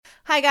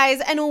Hi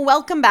guys, and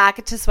welcome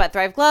back to Sweat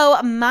Thrive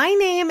Glow. My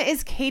name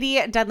is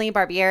Katie Dudley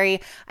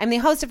Barbieri. I'm the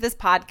host of this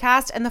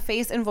podcast and the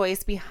face and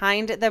voice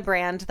behind the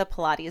brand The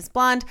Pilates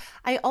Blonde.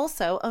 I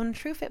also own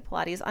TrueFit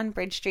Pilates on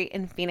Bridge Street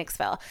in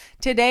Phoenixville.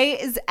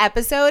 Today's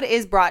episode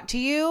is brought to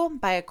you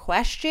by a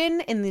question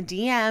in the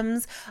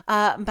DMs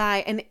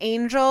by an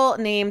angel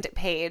named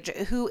Paige,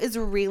 who is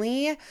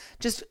really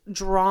just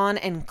drawn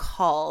and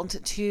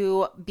called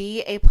to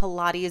be a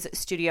Pilates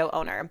studio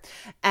owner,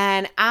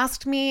 and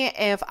asked me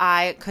if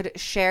I could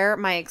share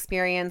my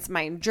experience,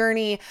 my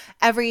journey,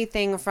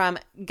 everything from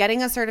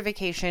getting a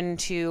certification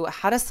to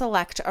how to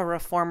select a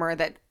reformer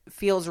that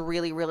feels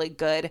really, really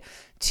good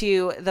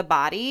to the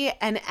body,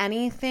 and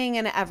anything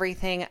and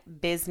everything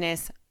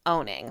business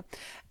owning.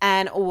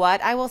 And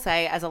what I will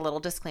say as a little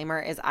disclaimer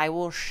is I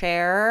will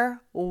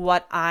share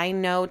what I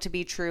know to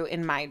be true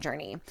in my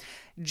journey.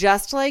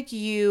 Just like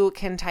you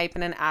can type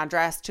in an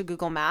address to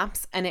Google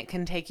Maps and it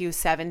can take you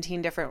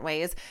 17 different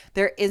ways,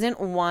 there isn't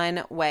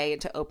one way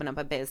to open up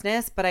a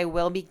business, but I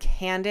will be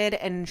candid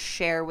and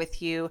share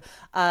with you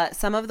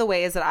some of the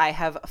ways that I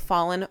have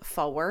fallen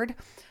forward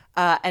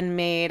and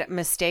made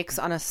mistakes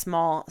on a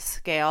small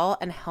scale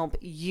and help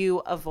you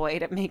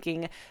avoid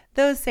making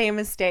those same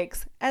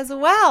mistakes as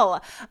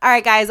well. All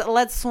right, guys,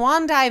 let's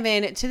swan dive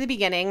in to the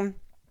beginning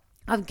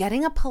of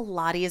getting a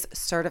Pilates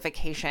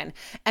certification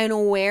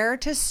and where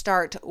to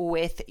start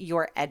with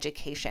your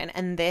education.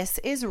 And this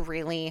is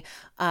really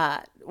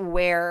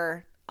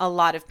where a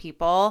lot of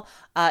people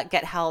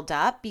get held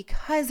up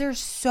because there's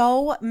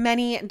so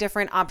many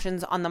different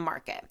options on the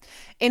market.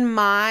 In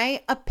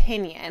my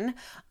opinion,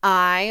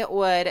 I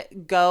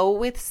would go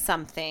with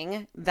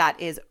something that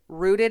is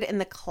rooted in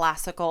the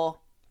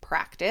classical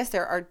practice.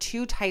 There are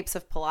two types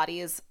of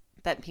Pilates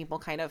that people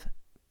kind of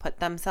put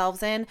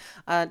themselves in,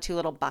 two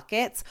little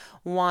buckets.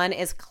 One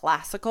is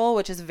classical,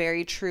 which is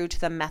very true to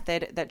the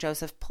method that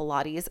Joseph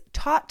Pilates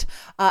taught.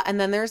 And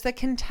then there's the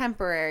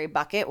contemporary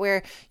bucket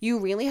where you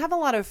really have a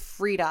lot of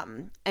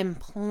freedom and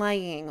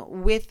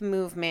playing with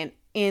movement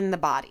in the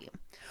body.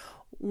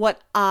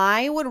 What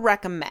I would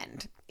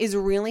recommend is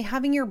really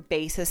having your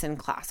basis in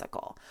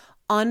classical.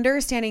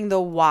 Understanding the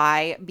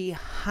why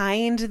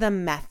behind the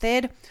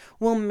method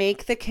will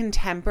make the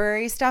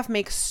contemporary stuff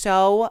make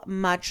so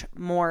much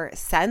more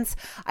sense.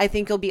 I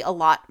think you'll be a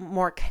lot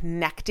more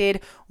connected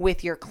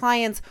with your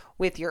clients,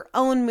 with your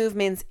own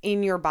movements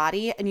in your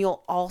body, and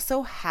you'll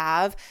also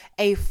have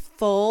a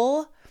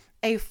full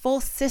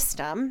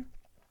system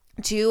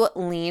to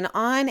lean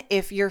on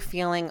if you're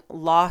feeling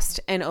lost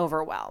and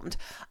overwhelmed.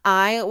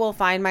 I will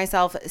find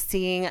myself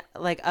seeing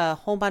like a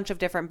whole bunch of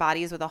different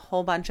bodies with a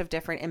whole bunch of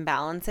different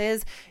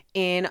imbalances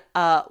in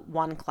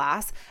one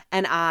class,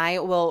 and I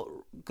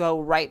will go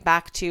right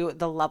back to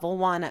the level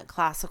 1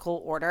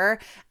 classical order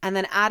and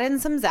then add in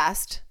some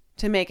zest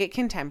to make it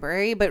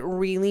contemporary, but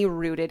really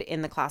rooted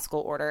in the classical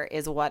order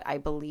is what I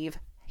believe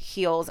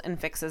heals and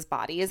fixes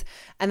bodies.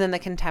 And then the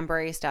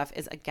contemporary stuff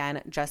is,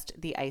 again, just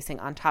the icing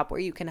on top where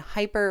you can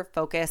hyper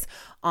focus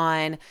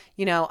on,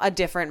 a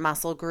different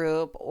muscle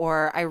group,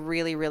 or I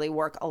really, really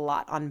work a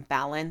lot on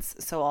balance.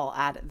 So I'll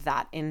add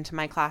that into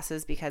my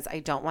classes because I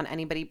don't want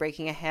anybody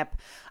breaking a hip.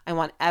 I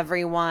want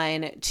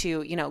everyone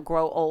to,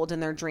 grow old in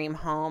their dream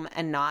home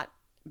and not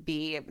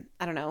be,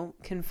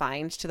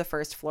 confined to the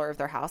first floor of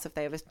their house if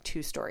they have a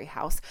 2-story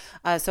house.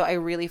 So I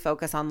really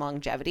focus on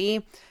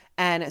longevity.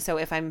 And so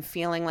if I'm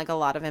feeling like a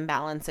lot of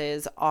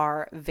imbalances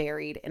are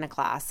varied in a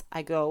class,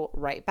 I go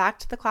right back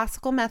to the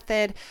classical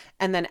method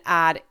and then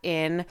add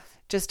in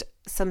just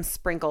some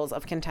sprinkles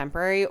of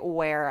contemporary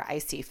where I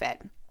see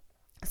fit.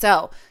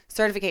 So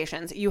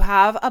certifications, you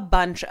have a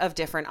bunch of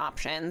different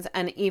options.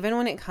 And even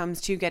when it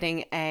comes to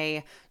getting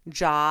a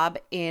job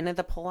in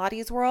the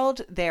Pilates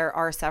world, there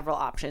are several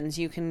options.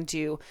 You can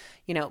do,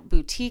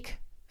 boutique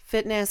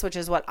fitness, which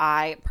is what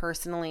I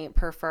personally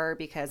prefer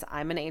because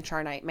I'm an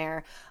HR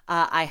nightmare.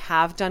 I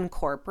have done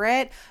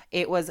corporate.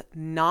 It was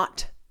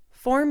not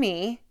for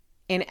me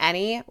in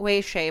any way,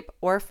 shape,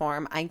 or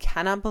form. I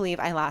cannot believe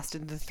I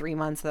lasted the 3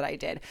 months that I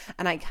did.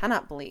 And I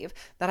cannot believe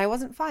that I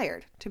wasn't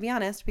fired, to be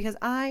honest, because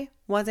I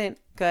wasn't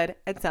good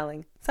at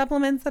selling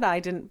supplements that I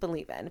didn't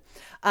believe in.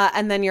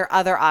 And then your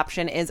other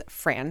option is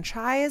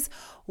franchise.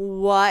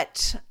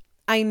 What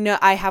I know,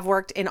 I have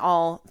worked in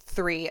all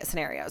 3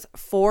 scenarios.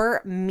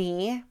 For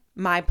me,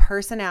 my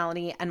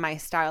personality and my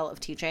style of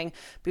teaching,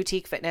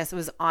 boutique fitness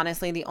was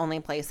honestly the only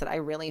place that I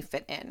really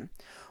fit in.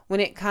 When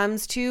it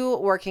comes to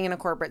working in a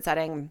corporate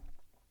setting,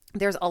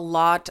 there's a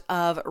lot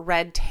of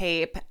red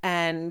tape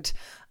and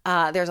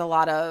there's a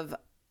lot of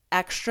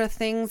extra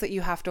things that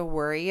you have to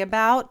worry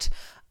about.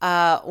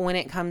 When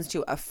it comes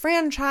to a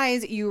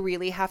franchise, you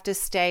really have to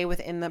stay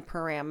within the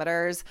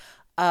parameters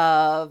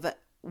of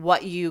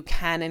what you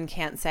can and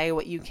can't say,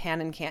 what you can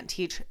and can't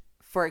teach.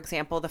 For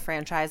example, the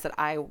franchise that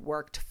I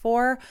worked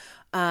for,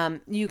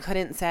 you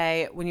couldn't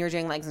say when you're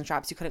doing legs and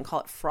straps, you couldn't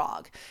call it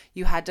frog.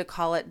 You had to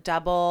call it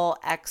double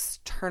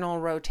external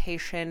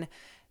rotation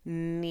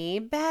knee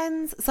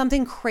bends,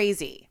 something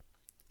crazy.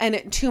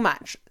 and too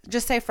much.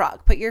 Just say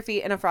frog. Put your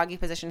feet in a froggy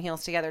position,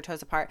 heels together,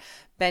 toes apart.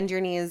 Bend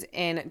your knees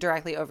in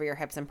directly over your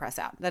hips and press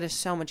out. That is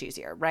so much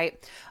easier,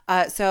 right?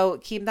 So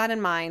keep that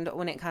in mind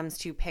when it comes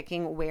to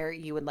picking where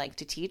you would like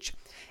to teach.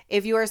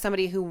 If you are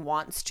somebody who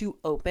wants to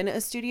open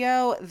a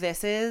studio,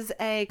 this is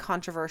a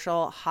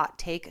controversial hot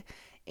take.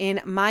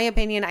 In my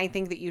opinion, I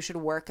think that you should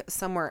work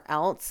somewhere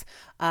else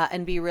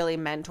and be really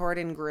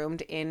mentored and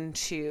groomed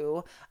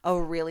into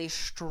a really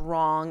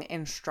strong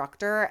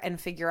instructor and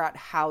figure out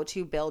how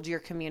to build your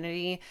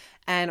community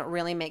and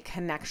really make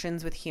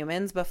connections with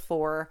humans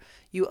before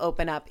you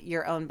open up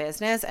your own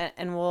business.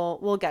 And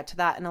we'll get to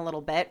that in a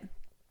little bit.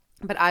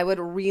 But I would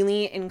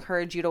really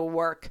encourage you to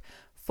work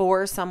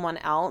for someone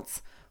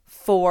else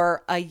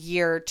for a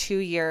year, 2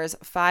 years,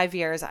 5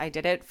 years. I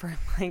did it for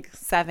like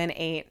 7,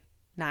 8,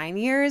 9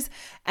 years.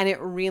 And it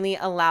really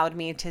allowed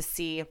me to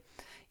see,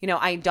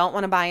 I don't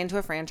want to buy into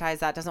a franchise.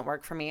 That doesn't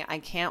work for me. I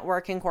can't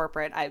work in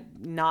corporate. I'm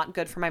not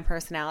good for my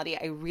personality.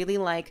 I really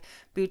like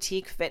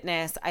boutique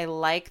fitness. I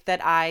like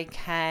that I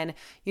can,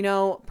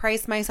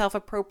 price myself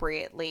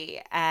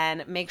appropriately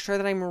and make sure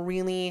that I'm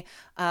really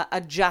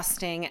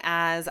adjusting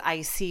as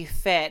I see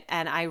fit.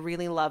 And I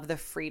really love the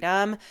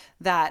freedom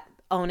that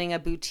owning a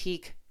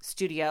boutique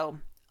studio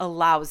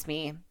allows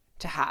me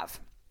to have.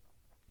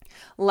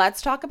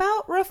 Let's talk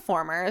about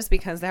reformers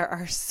because there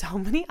are so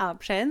many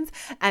options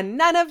and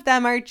none of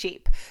them are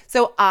cheap.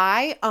 So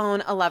I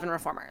own 11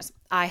 reformers.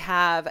 I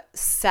have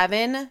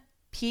 7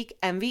 Peak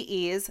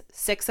MVEs,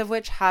 6 of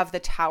which have the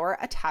tower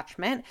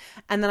attachment.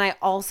 And then I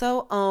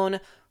also own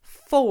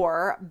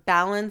 4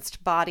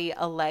 Balanced Body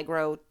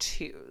Allegro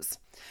 2s.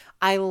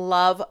 I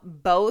love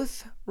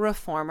both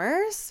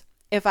reformers.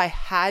 If I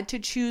had to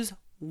choose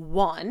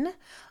one,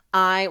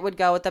 I would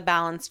go with the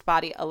Balanced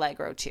Body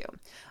Allegro 2.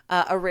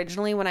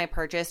 Originally, when I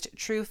purchased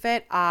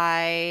TrueFit,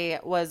 I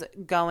was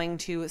going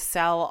to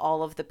sell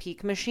all of the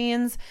Peak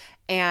machines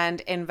and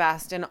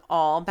invest in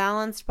all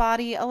Balanced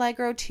Body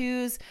Allegro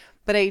 2s,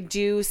 but I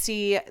do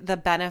see the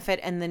benefit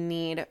and the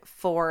need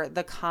for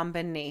the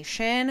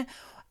combination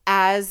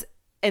and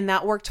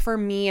that worked for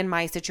me in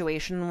my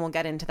situation, and we'll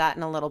get into that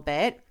in a little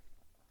bit.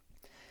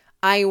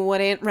 I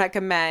wouldn't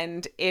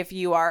recommend, if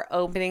you are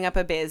opening up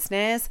a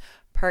business,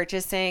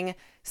 purchasing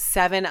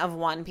 7 of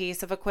one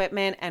piece of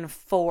equipment and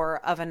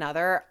 4 of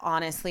another.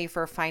 Honestly,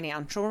 for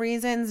financial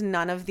reasons,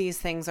 none of these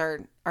things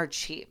are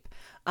cheap.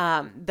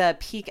 The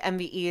Peak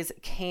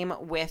MVEs came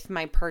with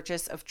my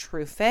purchase of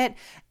TrueFit,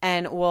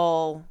 and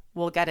we'll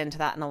get into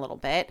that in a little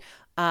bit.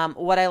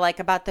 What I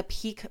like about the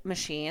Peak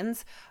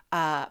machines,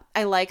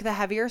 I like the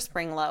heavier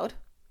spring load.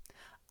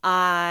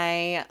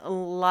 I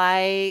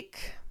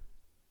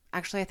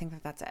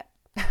think that's it.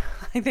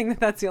 I think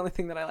that's the only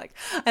thing that I like.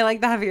 I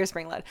like the heavier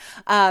spring load.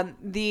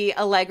 The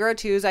Allegro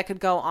 2s I could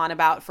go on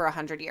about for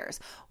 100 years.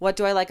 What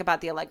do I like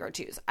about the Allegro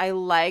 2s? I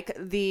like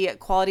the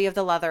quality of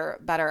the leather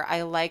better.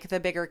 I like the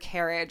bigger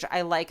carriage.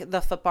 I like the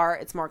foot bar.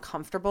 It's more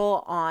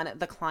comfortable on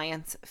the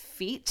client's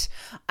feet.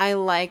 I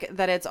like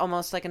that it's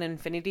almost like an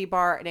infinity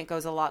bar and it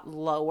goes a lot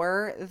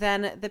lower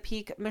than the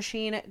Peak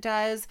machine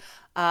does.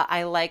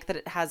 I like that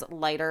it has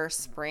lighter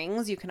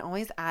springs. You can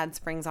always add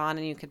springs on,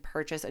 and you could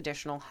purchase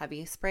additional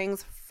heavy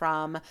springs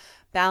from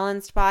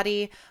Balanced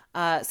Body.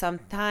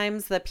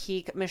 Sometimes the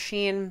Peak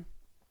machine,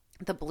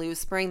 the blue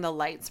spring, the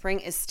light spring,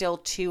 is still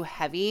too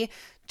heavy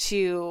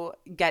to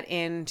get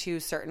into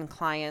certain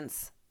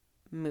clients'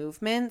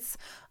 movements.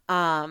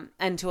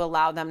 And to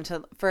allow them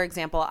to, for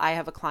example, I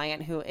have a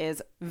client who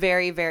is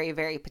very, very,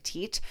 very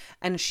petite,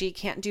 and she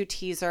can't do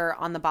teaser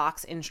on the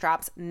box in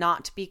straps,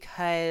 not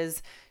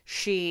because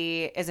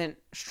she isn't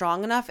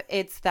strong enough.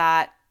 It's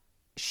that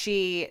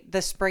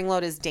the spring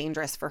load is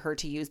dangerous for her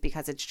to use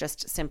because it's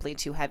just simply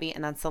too heavy,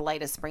 and that's the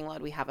lightest spring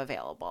load we have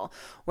available.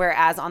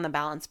 Whereas on the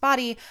Balanced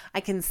Body,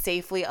 I can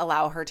safely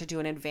allow her to do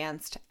an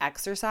advanced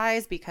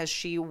exercise because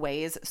she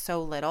weighs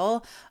so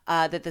little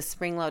that the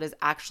spring load is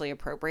actually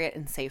appropriate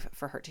and safe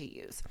for her to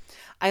use.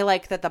 I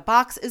like that the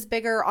box is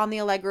bigger on the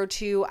Allegro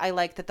 2. I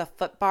like that the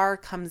foot bar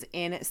comes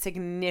in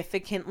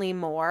significantly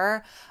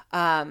more.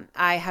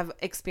 I have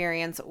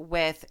experience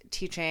with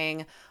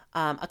teaching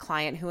a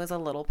client who is a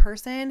little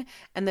person,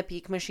 and the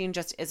Peak machine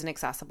just isn't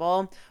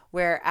accessible,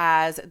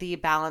 whereas the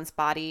Balanced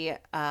Body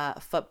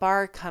foot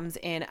bar comes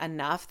in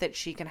enough that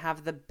she can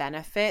have the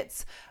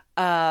benefits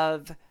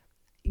of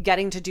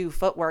getting to do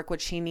footwork,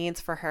 which she needs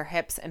for her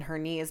hips and her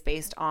knees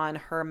based on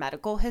her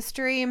medical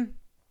history.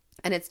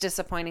 And it's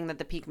disappointing that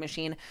the Peak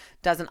machine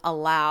doesn't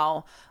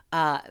allow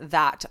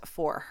that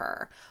for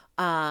her.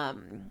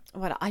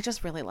 I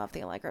just really love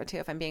the Allegro too,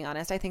 if I'm being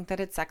honest. I think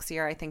that it's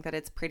sexier. I think that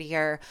it's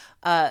prettier.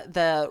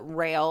 The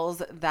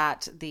rails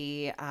that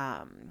the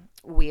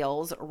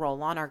wheels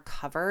roll on are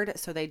covered,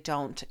 so they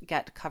don't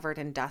get covered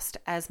in dust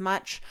as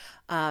much.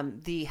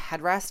 The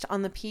headrest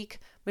on the Peak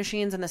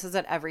machines, and this is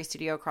at every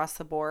studio across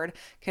the board,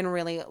 can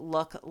really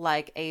look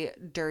like a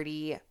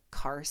dirty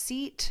car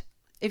seat.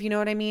 if you know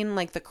what I mean,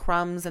 like the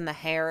crumbs and the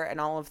hair and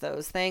all of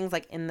those things,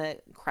 like in the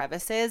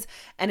crevices.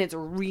 And it's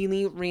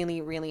really,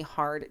 really, really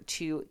hard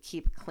to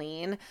keep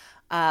clean.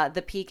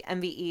 The Peak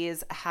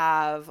MVEs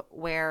have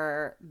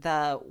where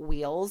the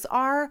wheels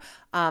are,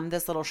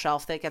 this little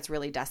shelf that gets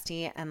really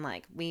dusty, and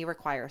like we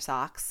require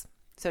socks.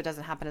 So it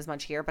doesn't happen as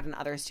much here, but in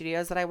other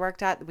studios that I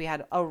worked at, we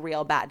had a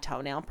real bad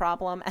toenail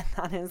problem, and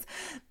that is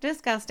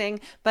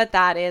disgusting, but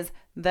that is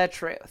the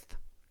truth.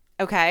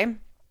 Okay.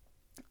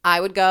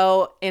 I would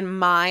go, in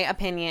my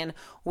opinion,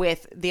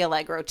 with the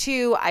Allegro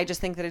 2. I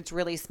just think that it's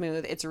really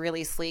smooth. It's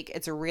really sleek.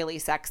 It's really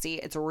sexy.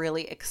 It's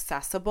really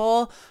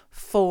accessible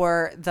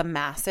for the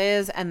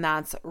masses. And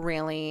that's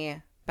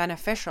really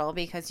beneficial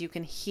because you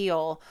can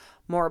heal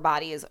more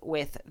bodies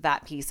with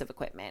that piece of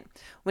equipment.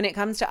 When it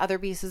comes to other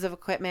pieces of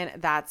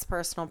equipment, that's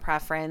personal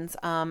preference.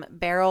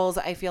 Barrels,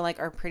 I feel like,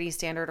 are pretty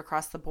standard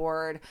across the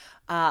board.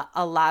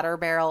 A ladder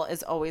barrel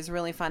is always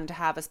really fun to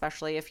have,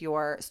 especially if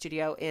your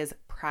studio is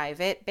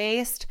private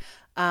based.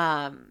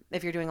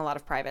 If you're doing a lot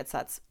of privates,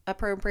 that's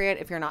appropriate.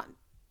 If you're not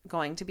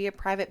going to be a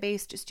private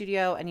based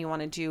studio and you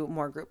want to do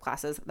more group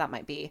classes, that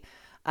might be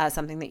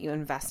something that you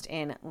invest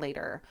in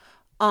later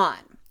on.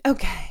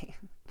 Okay.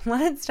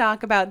 Let's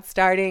talk about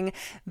starting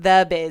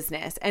the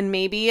business. And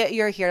maybe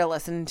you're here to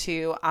listen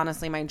to,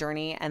 honestly, my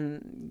journey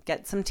and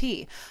get some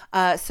tea.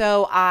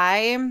 So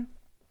I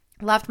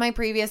left my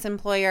previous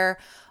employer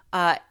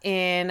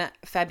in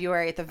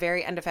February, at the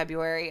very end of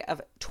February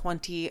of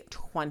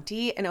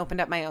 2020, and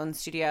opened up my own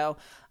studio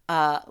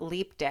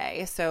leap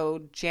day.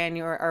 So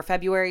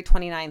February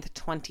 29th,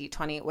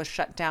 2020 was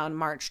shut down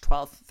March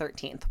 12th,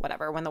 13th,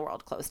 whatever, when the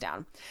world closed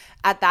down.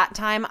 At that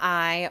time,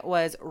 I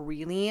was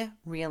really,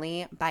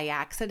 really by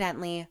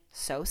accidentally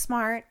so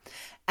smart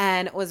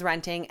and was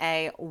renting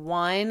a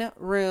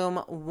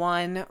 1-room,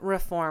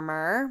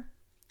 1-reformer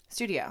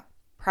studio,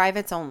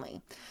 privates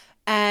only.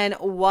 And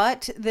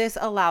what this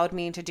allowed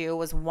me to do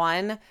was,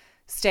 one,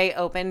 stay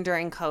open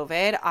during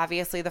COVID.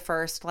 Obviously, the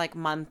first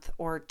month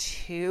or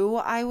two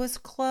I was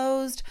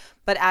closed,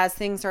 but as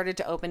things started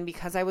to open,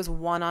 because I was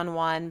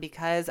one-on-one,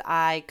 because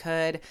I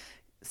could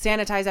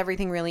sanitize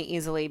everything really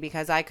easily,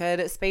 because I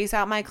could space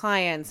out my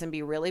clients and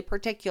be really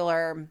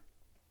particular,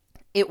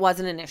 it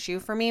wasn't an issue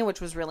for me,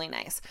 which was really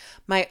nice.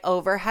 My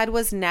overhead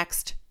was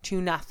next to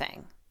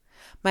nothing.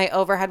 I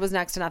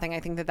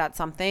think that that's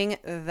something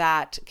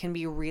that can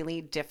be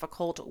really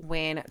difficult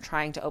when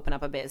trying to open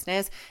up a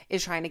business,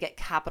 is trying to get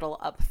capital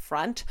up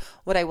front.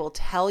 What I will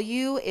tell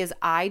you is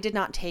I did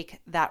not take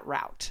that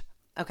route.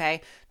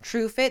 Okay.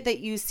 TrueFit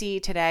that you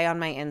see today on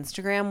my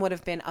Instagram would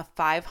have been a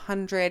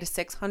 $500,000,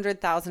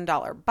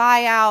 $600,000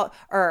 buyout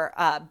or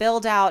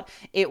build out.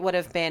 It would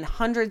have been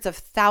hundreds of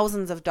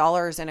thousands of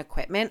dollars in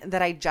equipment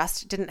that I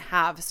just didn't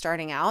have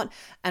starting out.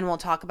 And we'll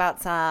talk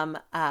about some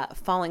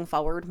falling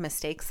forward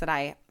mistakes that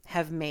I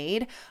have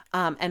made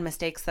and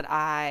mistakes that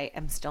I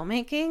am still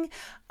making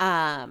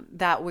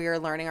that we're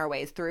learning our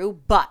ways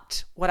through.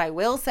 But what I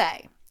will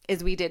say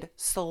is we did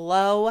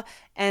slow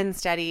and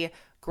steady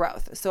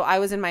growth. So I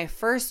was in my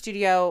first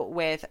studio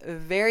with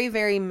very,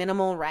 very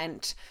minimal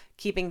rent,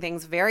 keeping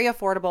things very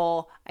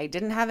affordable. I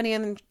didn't have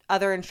any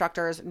other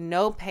instructors,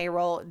 no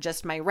payroll,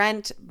 just my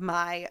rent,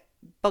 my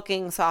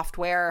booking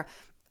software,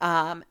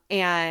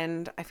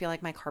 and I feel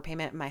like my car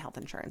payment and my health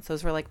insurance.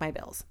 Those were my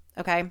bills.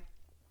 Okay.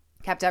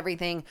 Kept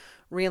everything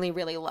really,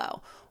 really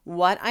low.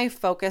 What I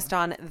focused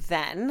on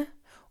then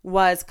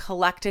was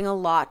collecting a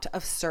lot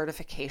of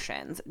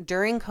certifications.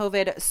 During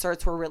COVID,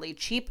 certs were really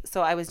cheap,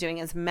 so I was doing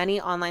as many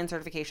online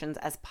certifications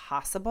as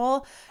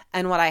possible.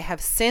 And what I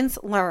have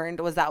since learned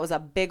was that was a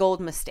big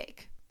old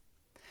mistake.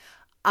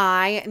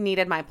 I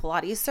needed my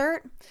Pilates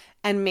cert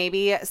and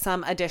maybe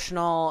some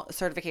additional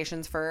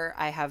certifications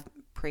I have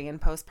pre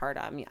and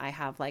postpartum. I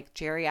have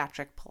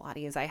geriatric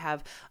Pilates. I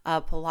have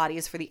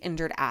Pilates for the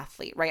injured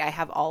athlete, right? I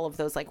have all of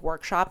those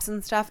workshops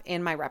and stuff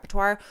in my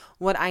repertoire.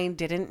 What I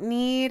didn't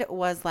need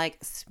was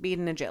speed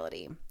and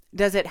agility.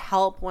 Does it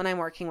help when I'm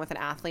working with an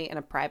athlete in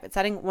a private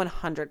setting?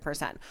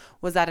 100%.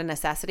 Was that a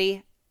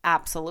necessity?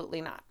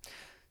 Absolutely not.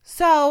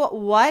 So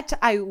what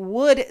I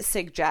would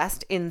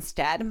suggest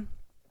instead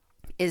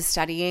is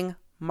studying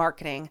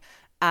marketing,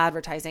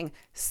 advertising,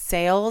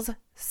 sales.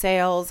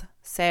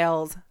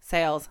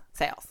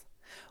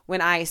 When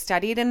I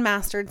studied and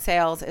mastered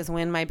sales is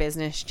when my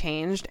business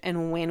changed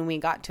and when we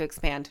got to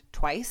expand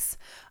twice.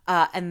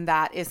 And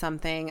that is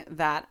something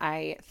that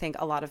I think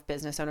a lot of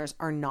business owners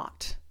are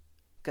not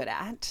good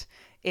at,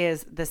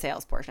 is the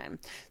sales portion.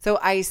 So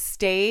I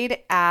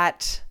stayed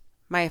at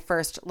my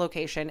first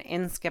location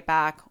in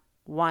Skippack,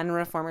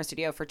 1-reformer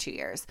studio, for 2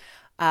 years.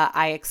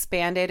 I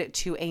expanded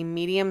to a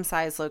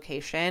medium-sized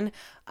location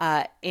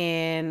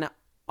in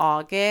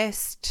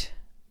August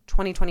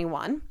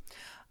 2021.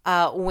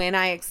 When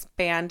I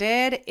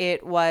expanded,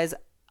 it was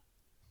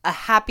a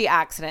happy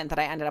accident that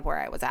I ended up where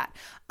I was at.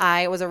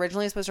 I was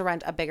originally supposed to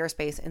rent a bigger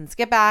space in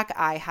Skippack.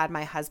 I had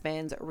my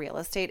husband's real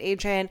estate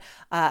agent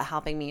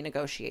helping me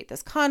negotiate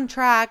this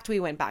contract. We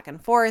went back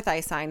and forth. I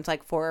signed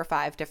 4 or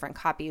 5 different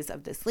copies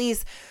of this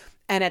lease.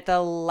 And at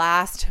the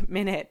last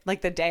minute,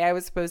 like the day I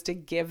was supposed to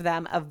give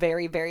them a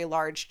very, very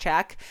large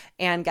check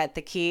and get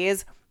the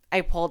keys, I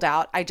pulled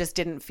out. I just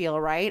didn't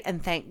feel right.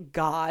 And thank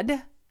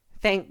God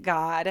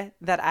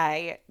that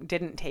I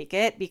didn't take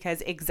it,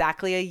 because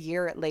exactly a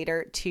year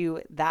later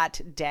to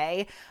that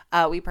day,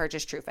 we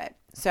purchased TrueFit.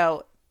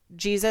 So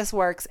Jesus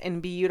works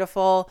in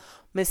beautiful,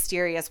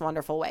 mysterious,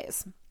 wonderful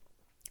ways.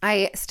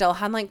 I still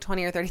had like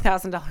 $20,000 or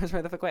 $30,000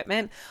 worth of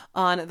equipment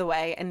on the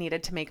way and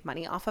needed to make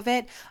money off of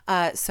it.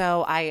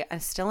 So I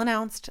still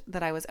announced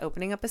that I was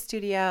opening up a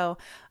studio,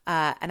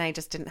 and I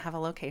just didn't have a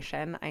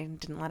location. I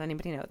didn't let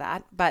anybody know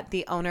that. But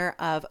the owner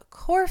of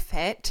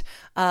CoreFit,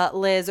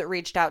 Liz,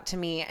 reached out to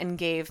me and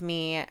gave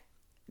me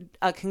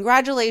a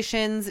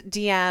congratulations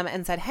DM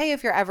and said, hey,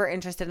 if you're ever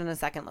interested in a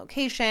second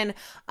location,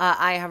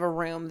 I have a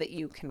room that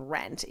you can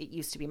rent. It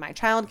used to be my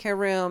childcare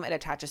room. It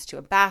attaches to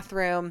a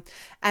bathroom.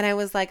 And I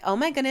was like, oh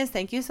my goodness,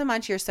 thank you so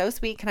much. You're so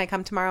sweet. Can I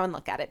come tomorrow and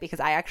look at it? Because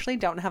I actually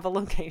don't have a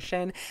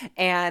location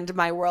and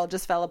my world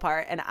just fell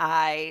apart and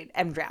I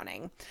am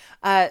drowning.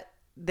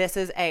 This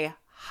is a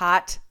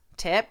hot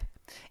tip.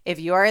 If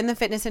you are in the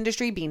fitness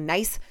industry, be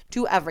nice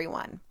to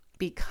everyone.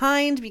 Be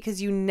kind,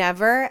 because you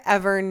never,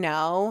 ever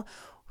know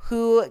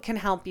who can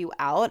help you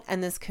out.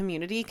 And this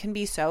community can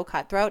be so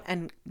cutthroat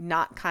and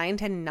not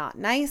kind and not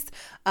nice,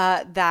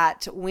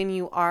 that when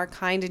you are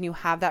kind and you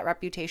have that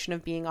reputation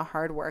of being a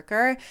hard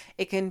worker,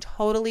 it can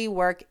totally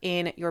work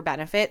in your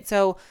benefit.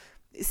 So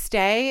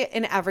stay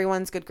in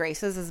everyone's good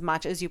graces as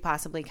much as you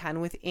possibly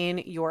can within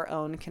your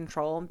own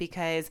control,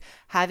 because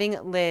having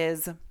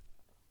Liz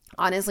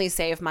honestly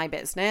save my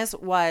business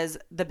was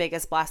the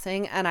biggest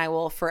blessing. And I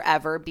will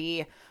forever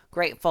be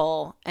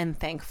grateful and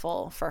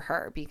thankful for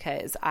her,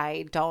 because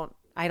I don't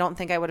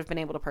think I would have been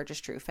able to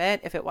purchase TrueFit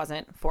if it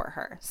wasn't for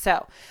her.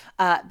 So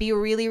be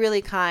really,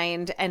 really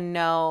kind and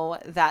know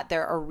that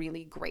there are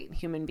really great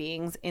human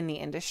beings in the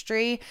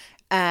industry,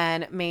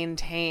 and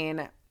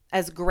maintain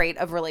as great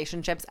of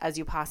relationships as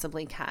you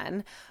possibly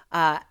can.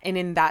 And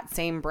in that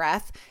same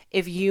breath,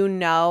 if you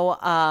know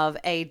of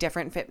a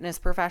different fitness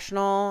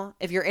professional,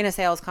 if you're in a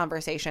sales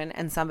conversation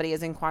and somebody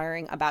is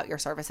inquiring about your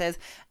services,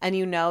 and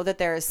you know that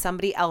there is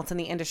somebody else in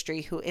the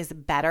industry who is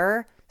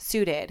better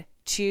suited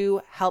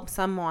to help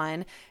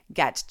someone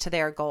get to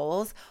their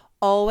goals,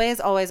 always,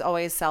 always,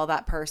 always sell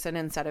that person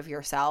instead of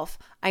yourself.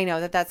 I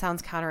know that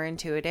sounds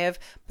counterintuitive,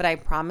 but I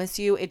promise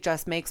you it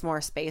just makes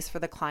more space for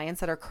the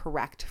clients that are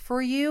correct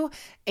for you,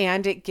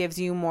 and it gives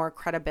you more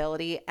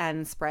credibility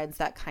and spreads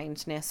that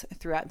kindness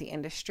throughout the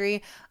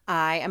industry.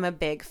 I am a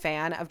big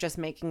fan of just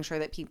making sure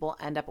that people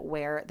end up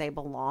where they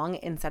belong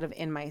instead of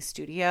in my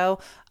studio,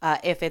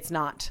 if it's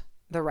not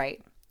the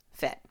right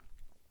fit.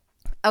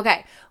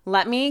 Okay,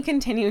 let me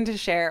continue to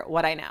share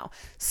what I know.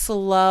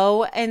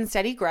 Slow and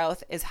steady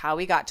growth is how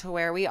we got to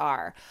where we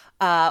are.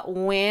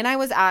 When I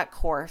was at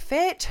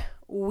CoreFit,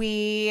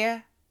 we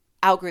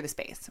outgrew the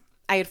space.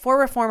 I had 4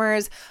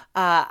 reformers.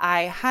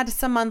 I had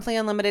some monthly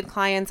unlimited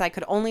clients. I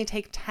could only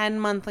take 10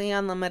 monthly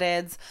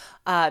unlimiteds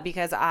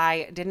because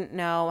I didn't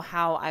know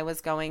how I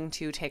was going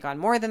to take on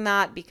more than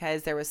that,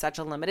 because there was such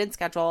a limited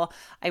schedule.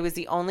 I was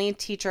the only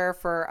teacher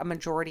for a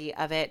majority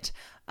of it.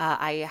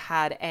 I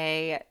had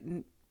a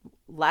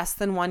less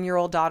than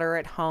 1-year-old daughter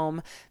at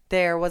home.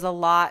 There was a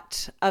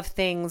lot of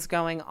things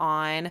going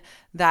on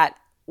that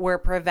were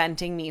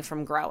preventing me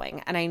from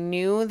growing. And I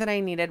knew that I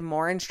needed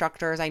more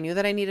instructors. I knew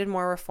that I needed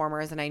more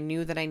reformers, and I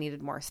knew that I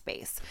needed more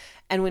space.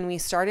 And when we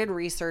started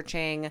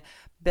researching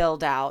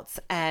build outs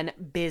and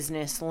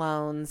business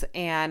loans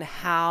and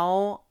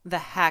how the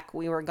heck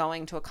we were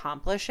going to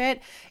accomplish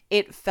it,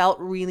 it felt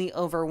really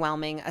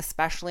overwhelming,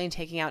 especially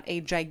taking out a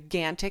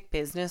gigantic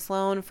business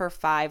loan for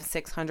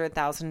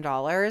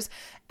 $500,000-$600,000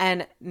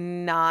 and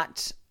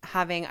not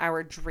having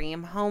our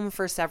dream home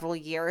for several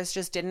years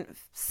just didn't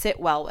sit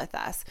well with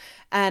us.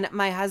 And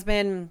my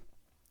husband,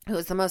 who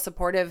is the most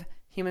supportive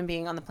human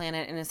being on the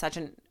planet and is such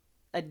an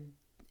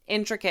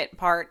intricate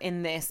part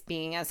in this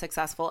being as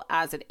successful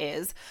as it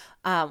is,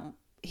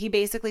 he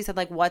basically said,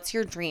 like, what's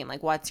your dream?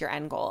 Like, what's your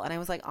end goal? And I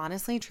was like,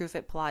 honestly,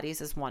 TrueFit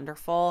Pilates is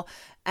wonderful,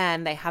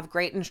 and they have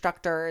great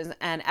instructors,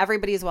 and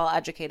everybody's well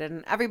educated,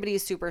 and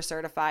everybody's super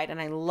certified,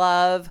 and I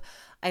love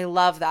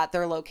that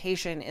their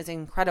location is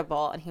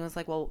incredible. And he was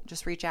like, well,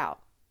 just reach out.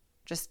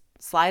 Just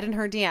slide in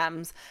her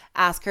DMs,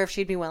 ask her if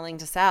she'd be willing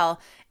to sell.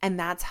 And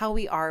that's how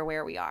we are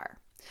where we are.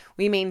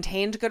 We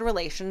maintained good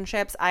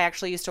relationships. I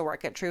actually used to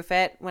work at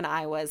TrueFit when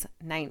I was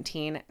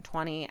 19,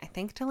 20, I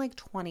think to like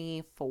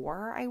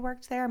 24 I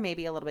worked there,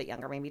 maybe a little bit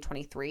younger, maybe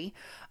 23.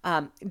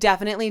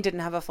 Definitely didn't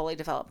have a fully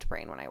developed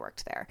brain when I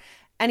worked there.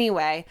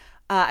 Anyway,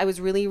 I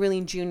was really, really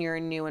junior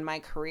and new in my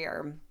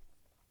career.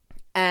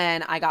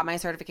 And I got my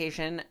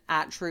certification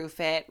at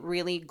TrueFit,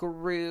 really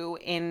grew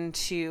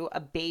into a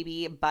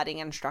baby budding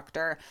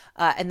instructor,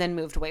 and then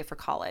moved away for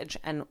college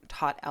and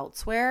taught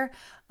elsewhere.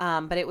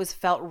 But it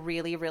felt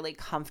really, really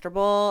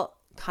comfortable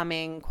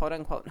coming, quote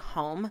unquote,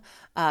 home.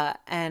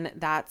 And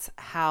that's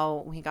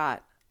how we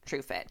got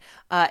TrueFit.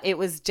 It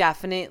was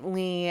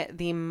definitely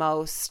the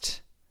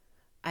most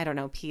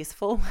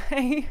peaceful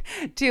way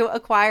to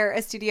acquire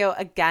a studio.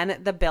 Again,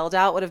 the build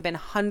out would have been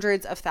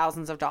hundreds of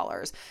thousands of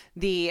dollars.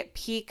 The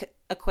peak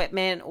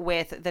equipment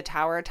with the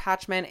tower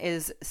attachment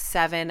is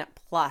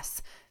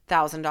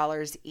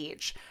 $7,000+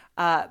 each.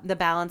 The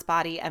Balance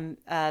Body and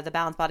the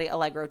Balance Body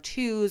Allegro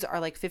 2s are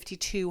like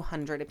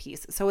 $5,200 a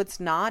piece. So it's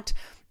not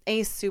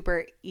a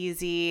super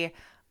easy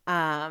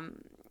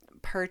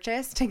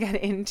purchase to get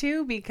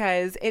into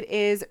because it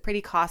is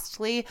pretty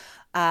costly.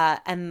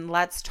 And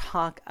let's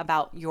talk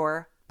about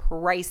your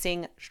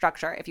pricing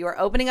structure. If you are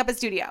opening up a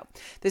studio,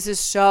 this is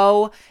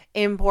so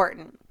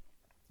important.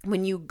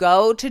 When you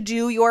go to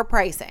do your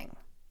pricing,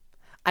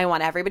 I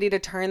want everybody to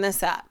turn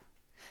this up.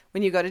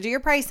 When you go to do your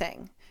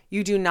pricing,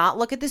 you do not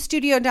look at the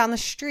studio down the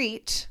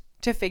street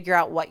to figure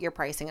out what your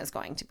pricing is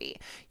going to be.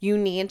 You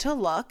need to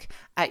look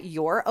at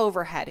your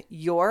overhead,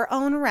 your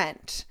own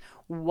rent,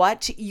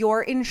 what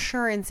your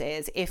insurance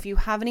is, if you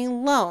have any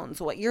loans,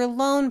 what your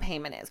loan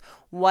payment is,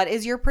 what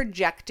is your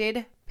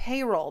projected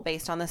payroll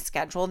based on the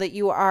schedule that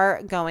you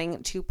are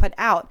going to put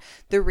out.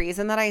 The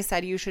reason that I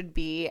said you should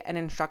be an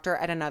instructor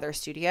at another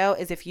studio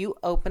is if you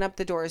open up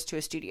the doors to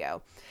a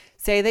studio,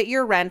 say that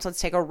your rent,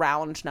 let's take a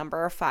round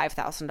number,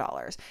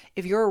 $5,000.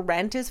 If your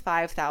rent is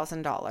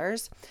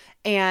 $5,000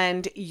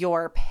 and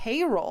your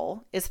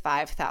payroll is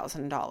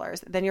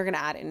 $5,000, then you're going to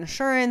add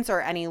insurance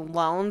or any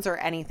loans or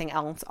anything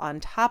else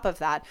on top of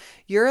that.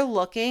 You're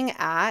looking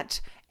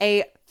at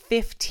a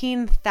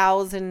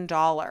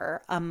 $15,000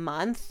 a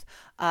month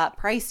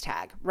price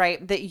tag,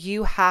 right? That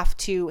you have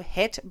to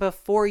hit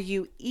before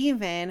you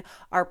even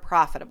are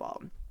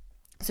profitable.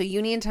 So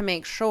you need to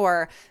make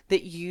sure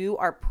that you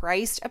are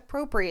priced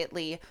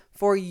appropriately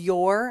for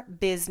your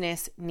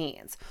business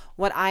needs.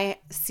 What I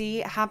see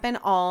happen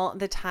all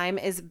the time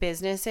is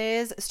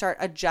businesses start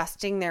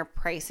adjusting their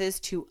prices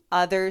to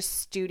other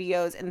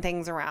studios and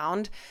things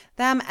around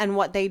them. And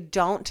what they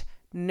don't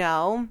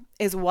know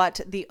is what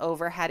the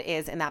overhead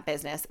is in that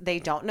business. They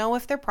don't know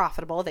if they're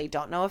profitable. They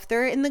don't know if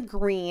they're in the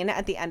green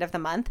at the end of the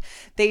month.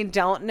 They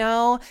don't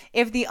know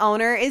if the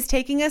owner is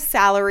taking a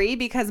salary,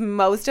 because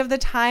most of the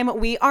time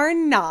we are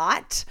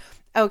not.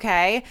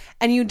 Okay.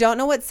 And you don't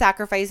know what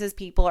sacrifices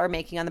people are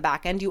making on the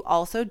back end. You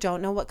also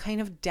don't know what kind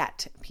of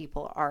debt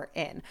people are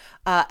in.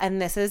 And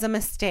this is a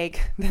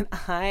mistake that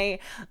I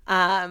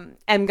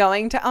am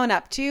going to own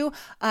up to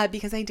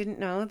because I didn't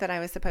know that I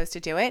was supposed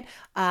to do it.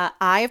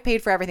 I have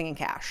paid for everything in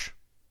cash.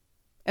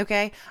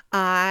 Okay.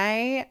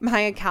 My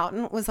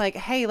accountant was like,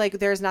 hey, like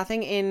there's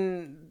nothing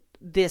in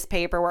this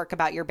paperwork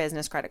about your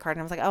business credit card.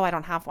 And I was like, oh, I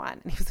don't have one.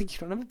 And he was like, you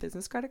don't have a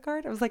business credit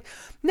card? I was like,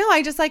 no,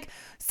 I just like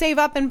save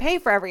up and pay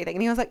for everything.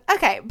 And he was like,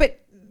 okay, but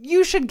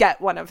you should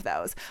get one of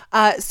those.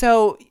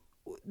 So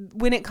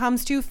when it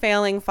comes to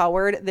failing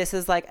forward, this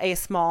is like a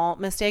small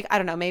mistake. I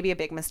don't know, maybe a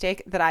big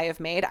mistake that I have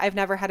made. I've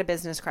never had a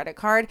business credit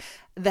card.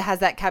 Has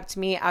that kept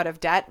me out of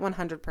debt?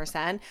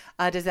 100%.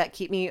 Does that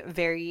keep me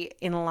very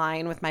in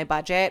line with my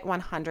budget?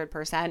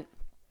 100%.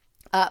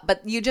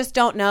 But you just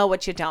don't know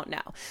what you don't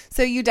know.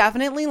 So you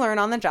definitely learn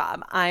on the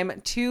job.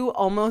 I'm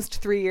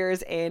almost 3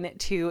 years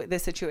into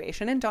this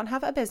situation and don't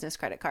have a business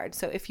credit card.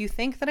 So if you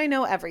think that I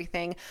know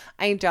everything,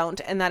 I don't.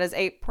 And that is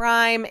a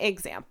prime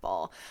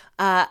example.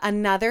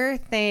 Another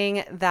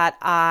thing that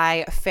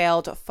I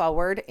failed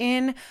forward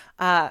in,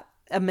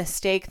 a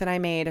mistake that I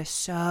made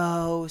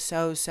so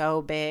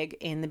big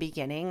in the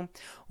beginning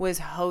was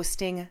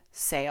hosting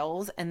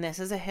sales. And this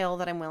is a hill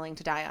that I'm willing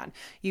to die on.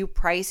 You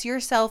price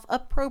yourself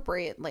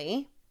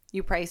appropriately.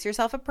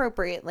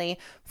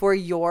 For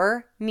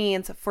your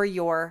needs, for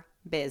your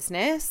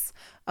business.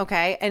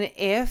 Okay. And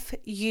if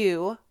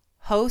you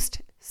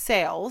host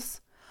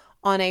sales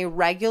on a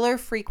regular,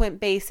 frequent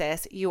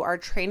basis, you are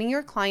training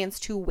your clients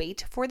to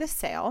wait for the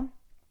sale.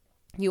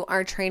 You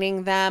are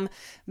training them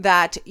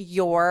that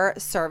your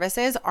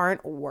services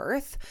aren't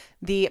worth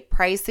the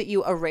price that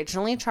you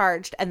originally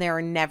charged, and they're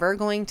never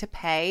going to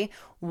pay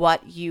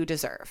what you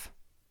deserve.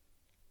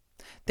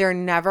 They're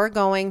never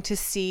going to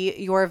see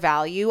your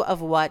value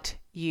of what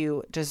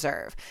you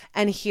deserve.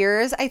 And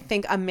here's, I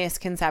think, a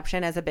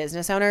misconception as a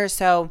business owner.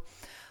 So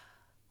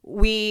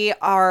we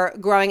are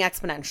growing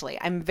exponentially.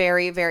 I'm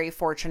very, very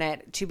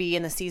fortunate to be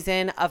in the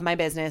season of my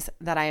business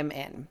that I am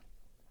in.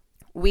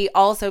 We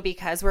also,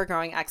 because we're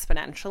growing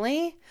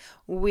exponentially,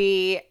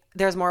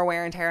 there's more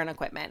wear and tear on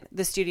equipment.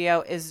 The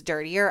studio is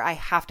dirtier. I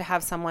have to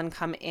have someone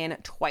come in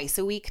twice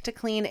a week to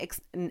clean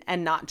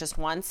and not just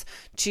once,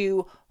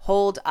 to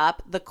hold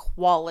up the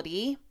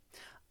quality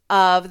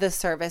of the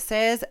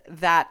services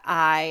that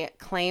I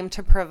claim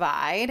to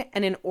provide.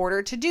 And in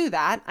order to do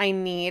that, I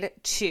need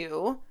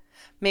to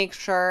make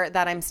sure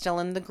that I'm still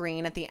in the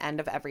green at the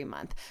end of every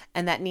month.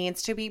 And that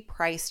needs to be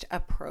priced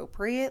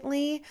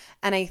appropriately.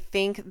 And I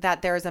think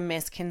that there's a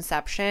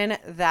misconception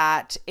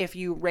that if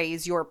you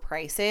raise your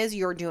prices,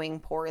 you're doing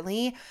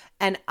poorly.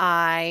 And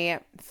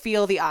I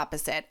feel the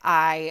opposite.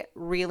 I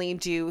really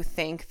do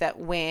think that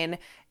when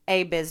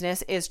a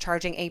business is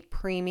charging a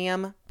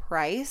premium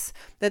price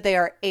that they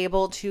are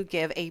able to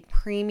give a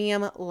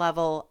premium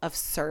level of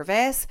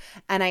service.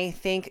 And I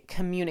think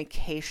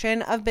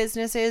communication of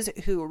businesses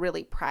who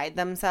really pride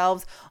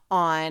themselves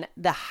on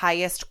the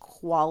highest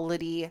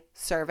quality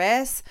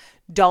service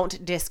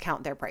don't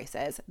discount their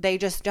prices. They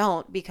just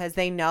don't, because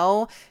they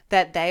know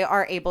that they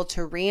are able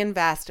to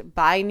reinvest,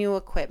 buy new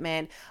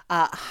equipment,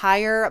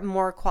 hire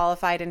more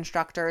qualified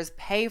instructors,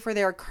 pay for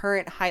their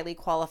current highly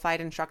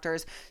qualified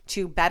instructors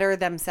to better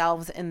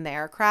themselves in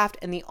their craft.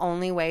 And the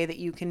only way that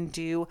you can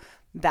do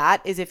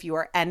that is if you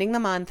are ending the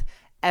month,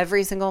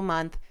 every single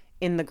month,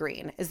 in the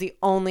green is the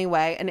only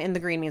way. And in the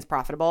green means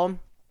profitable.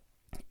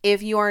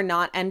 If you are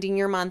not ending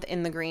your month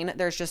in the green,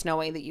 there's just no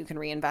way that you can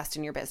reinvest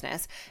in your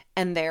business.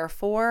 And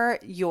therefore,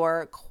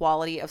 your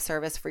quality of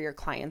service for your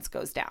clients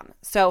goes down.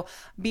 So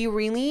be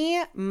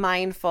really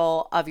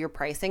mindful of your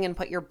pricing and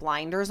put your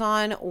blinders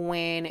on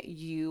when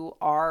you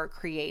are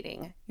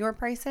creating your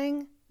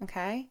pricing.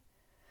 Okay.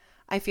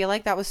 I feel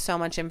like that was so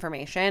much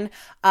information.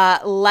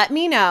 Let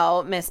me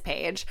know, Miss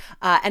Paige,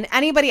 and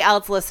anybody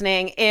else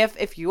listening,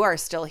 if you are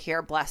still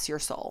here, bless your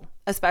soul,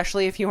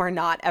 especially if you are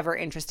not ever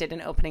interested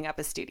in opening up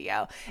a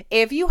studio.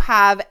 If you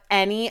have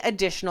any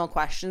additional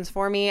questions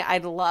for me,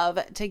 I'd love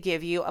to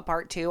give you a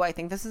part 2. I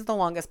think this is the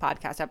longest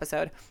podcast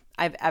episode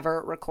I've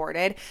ever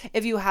recorded.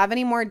 If you have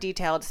any more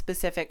detailed,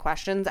 specific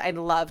questions, I'd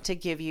love to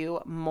give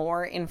you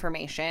more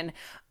information,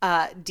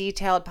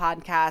 detailed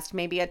podcast,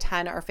 maybe a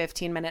 10 or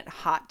 15 minute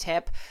hot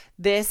tip.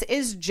 This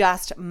is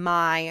just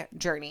my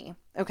journey.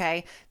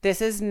 Okay.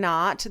 This is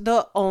not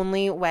the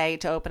only way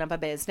to open up a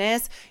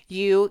business.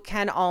 You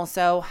can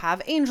also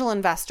have angel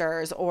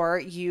investors, or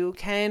you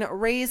can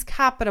raise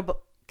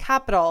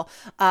capital.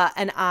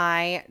 And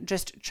I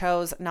just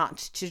chose not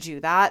to do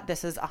that.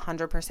 This is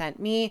 100%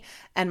 me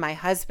and my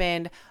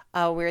husband.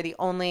 We're the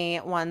only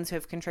ones who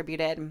have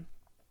contributed.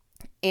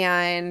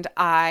 And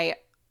I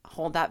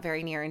hold that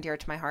very near and dear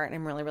to my heart. And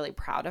I'm really, really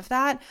proud of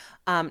that.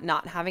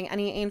 Not having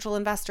any angel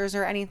investors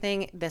or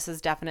anything. This is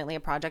definitely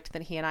a project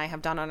that he and I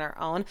have done on our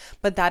own,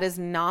 but that is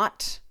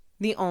not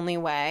the only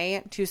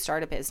way to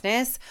start a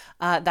business.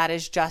 That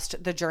is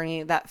just the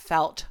journey that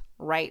felt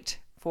right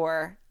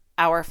for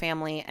our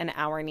family and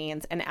our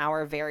needs and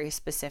our very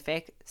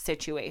specific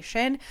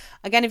situation.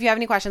 Again, if you have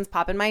any questions,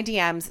 pop in my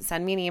DMs,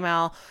 send me an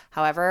email.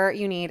 However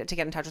you need to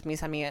get in touch with me,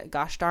 send me a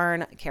gosh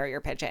darn carrier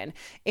pigeon.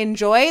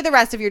 Enjoy the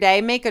rest of your day.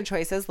 Make good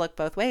choices. Look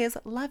both ways.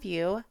 Love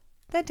you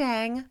the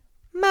dang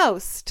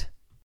most.